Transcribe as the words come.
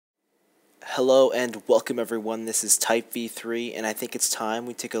Hello and welcome everyone, this is Type V3 and I think it's time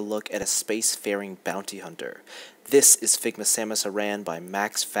we take a look at a spacefaring bounty hunter. This is Figma Samus Aran by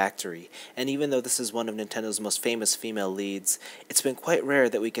Max Factory, and even though this is one of Nintendo's most famous female leads, it's been quite rare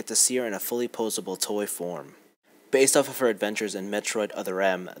that we get to see her in a fully posable toy form. Based off of her adventures in Metroid Other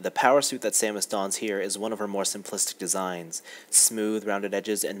M, the power suit that Samus dons here is one of her more simplistic designs. Smooth, rounded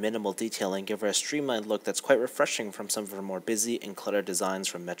edges and minimal detailing give her a streamlined look that's quite refreshing from some of her more busy and cluttered designs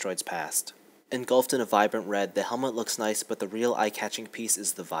from Metroid's past. Engulfed in a vibrant red, the helmet looks nice, but the real eye-catching piece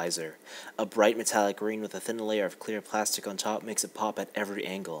is the visor. A bright metallic green with a thin layer of clear plastic on top makes it pop at every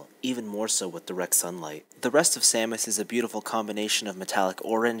angle, even more so with direct sunlight. The rest of Samus is a beautiful combination of metallic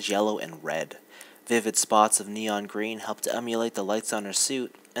orange, yellow, and red. Vivid spots of neon green help to emulate the lights on her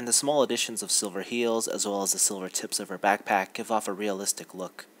suit, and the small additions of silver heels as well as the silver tips of her backpack give off a realistic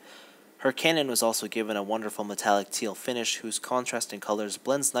look. Her cannon was also given a wonderful metallic teal finish whose contrasting colors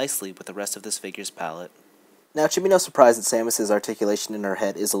blends nicely with the rest of this figure's palette. Now, it should be no surprise that Samus's articulation in her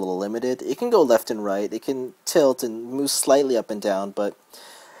head is a little limited. It can go left and right, it can tilt and move slightly up and down, but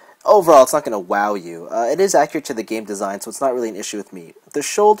overall it's not going to wow you. It is accurate to the game design, so it's not really an issue with me. The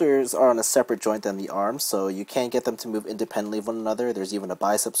shoulders are on a separate joint than the arms, so you can't get them to move independently of one another. There's even a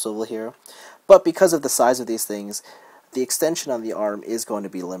bicep swivel here. But because of the size of these things, the extension on the arm is going to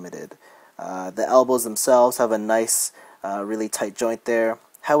be limited. The elbows themselves have a nice, really tight joint there.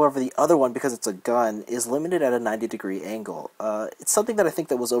 However, the other one, because it's a gun, is limited at a 90-degree angle. It's something that I think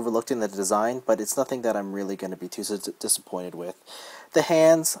that was overlooked in the design, but it's nothing that I'm really going to be too disappointed with. The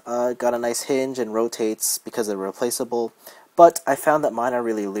hands got a nice hinge and rotates because they're replaceable, but I found that mine are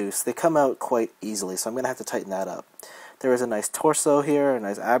really loose. They come out quite easily, so I'm going to have to tighten that up. There is a nice torso here, a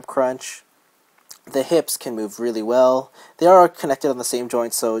nice ab crunch. The hips can move really well. They are connected on the same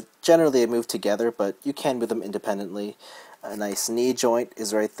joint, so generally they move together, but you can move them independently. A nice knee joint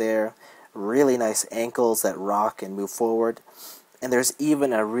is right there. Really nice ankles that rock and move forward. And there's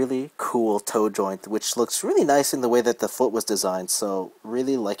even a really cool toe joint, which looks really nice in the way that the foot was designed, so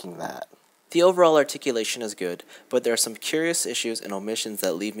really liking that. The overall articulation is good, but there are some curious issues and omissions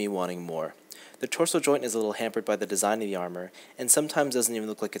that leave me wanting more. The torso joint is a little hampered by the design of the armor, and sometimes doesn't even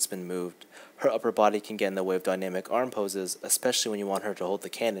look like it's been moved. Her upper body can get in the way of dynamic arm poses, especially when you want her to hold the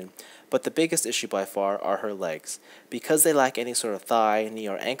cannon, but the biggest issue by far are her legs. Because they lack any sort of thigh, knee,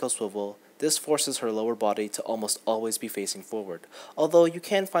 or ankle swivel, this forces her lower body to almost always be facing forward, although you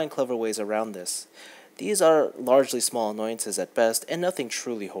can find clever ways around this. These are largely small annoyances at best, and nothing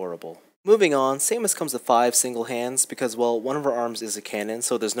truly horrible. Moving on, Samus comes with 5 single hands because, well, one of her arms is a cannon,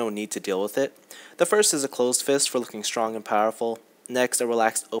 so there's no need to deal with it. The first is a closed fist for looking strong and powerful. Next, a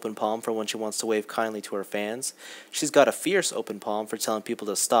relaxed open palm for when she wants to wave kindly to her fans. She's got a fierce open palm for telling people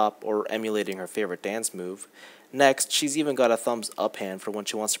to stop or emulating her favorite dance move. Next, she's even got a thumbs up hand for when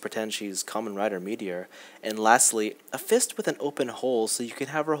she wants to pretend she's Kamen Rider Meteor. And lastly, a fist with an open hole so you can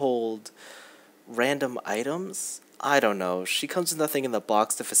have her hold random items? I don't know. She comes with nothing in the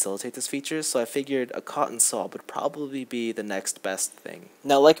box to facilitate this feature, so I figured a cotton swab would probably be the next best thing.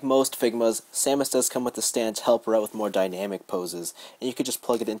 Now, like most Figmas, Samus does come with a stand to help her out with more dynamic poses, and you could just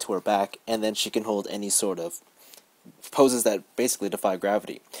plug it into her back, and then she can hold any sort of poses that basically defy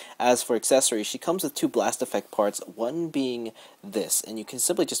gravity. As for accessories, she comes with 2 blast effect parts, one being this, and you can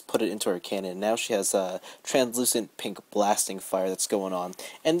simply just put it into her cannon. Now she has a translucent pink blasting fire that's going on,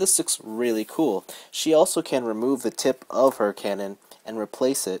 and this looks really cool. She also can remove the tip of her cannon and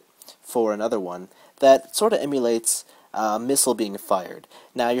replace it for another one that sort of emulates a missile being fired.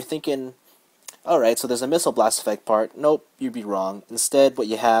 Now you're thinking, alright, so there's a missile blast effect part. Nope, you'd be wrong. Instead, what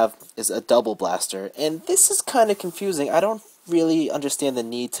you have is a double blaster, and this is kind of confusing. I don't really understand the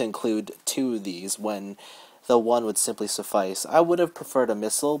need to include 2 of these when the one would simply suffice. I would have preferred a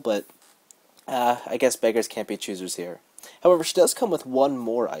missile, but I guess beggars can't be choosers here. However, she does come with one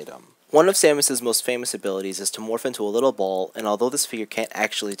more item. One of Samus's most famous abilities is to morph into a little ball, and although this figure can't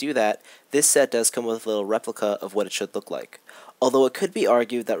actually do that, this set does come with a little replica of what it should look like. Although it could be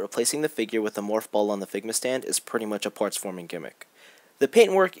argued that replacing the figure with a morph ball on the Figma stand is pretty much a parts-forming gimmick. The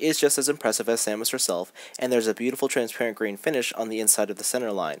paintwork is just as impressive as Samus herself, and there's a beautiful transparent green finish on the inside of the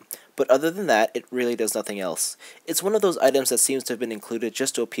center line. But other than that, it really does nothing else. It's one of those items that seems to have been included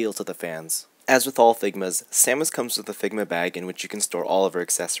just to appeal to the fans. As with all Figmas, Samus comes with a Figma bag in which you can store all of her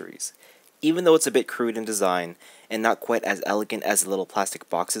accessories. Even though it's a bit crude in design, and not quite as elegant as the little plastic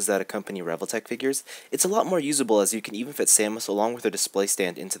boxes that accompany Reveltech figures, it's a lot more usable as you can even fit Samus along with her display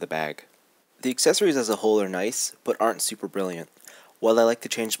stand into the bag. The accessories as a whole are nice, but aren't super brilliant. While I like the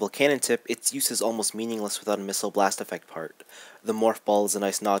changeable cannon tip, its use is almost meaningless without a missile blast effect part. The morph ball is a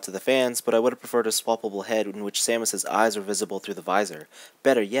nice nod to the fans, but I would have preferred a swappable head in which Samus's eyes are visible through the visor.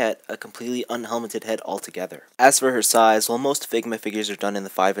 Better yet, a completely unhelmeted head altogether. As for her size, while most Figma figures are done in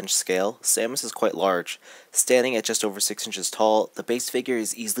the 5-inch scale, Samus is quite large. Standing at just over 6 inches tall, the base figure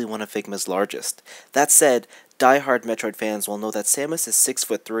is easily one of Figma's largest. That said, die-hard Metroid fans will know that Samus is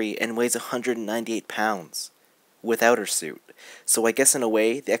 6'3" and weighs 198 pounds. Without her suit. So I guess in a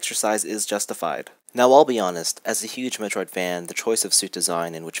way, the exercise is justified. Now I'll be honest, as a huge Metroid fan, the choice of suit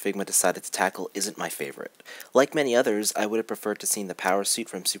design in which Figma decided to tackle isn't my favorite. Like many others, I would have preferred to see the power suit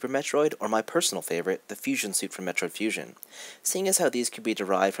from Super Metroid, or my personal favorite, the fusion suit from Metroid Fusion. Seeing as how these could be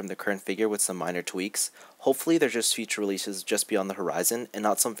derived from the current figure with some minor tweaks, hopefully they're just future releases just beyond the horizon, and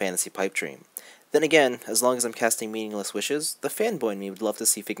not some fantasy pipe dream. Then again, as long as I'm casting meaningless wishes, the fanboy in me would love to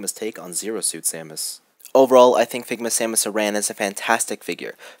see Figma's take on Zero Suit Samus. Overall, I think Figma Samus Aran is a fantastic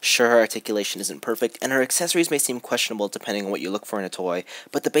figure. Sure, her articulation isn't perfect, and her accessories may seem questionable depending on what you look for in a toy,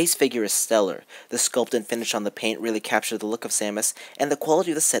 but the base figure is stellar. The sculpt and finish on the paint really capture the look of Samus, and the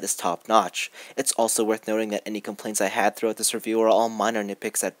quality of the set is top-notch. It's also worth noting that any complaints I had throughout this review are all minor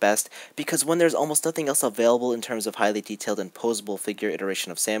nitpicks at best, because when there's almost nothing else available in terms of highly detailed and posable figure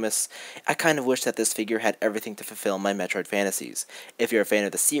iteration of Samus, I kind of wish that this figure had everything to fulfill my Metroid fantasies. If you're a fan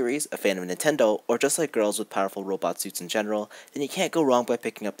of the series, a fan of Nintendo, or just like girls with powerful robot suits in general, then you can't go wrong by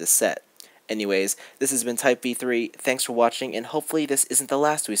picking up this set. Anyways, this has been Type V3, thanks for watching, and hopefully this isn't the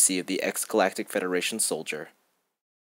last we see of the ex-Galactic Federation soldier.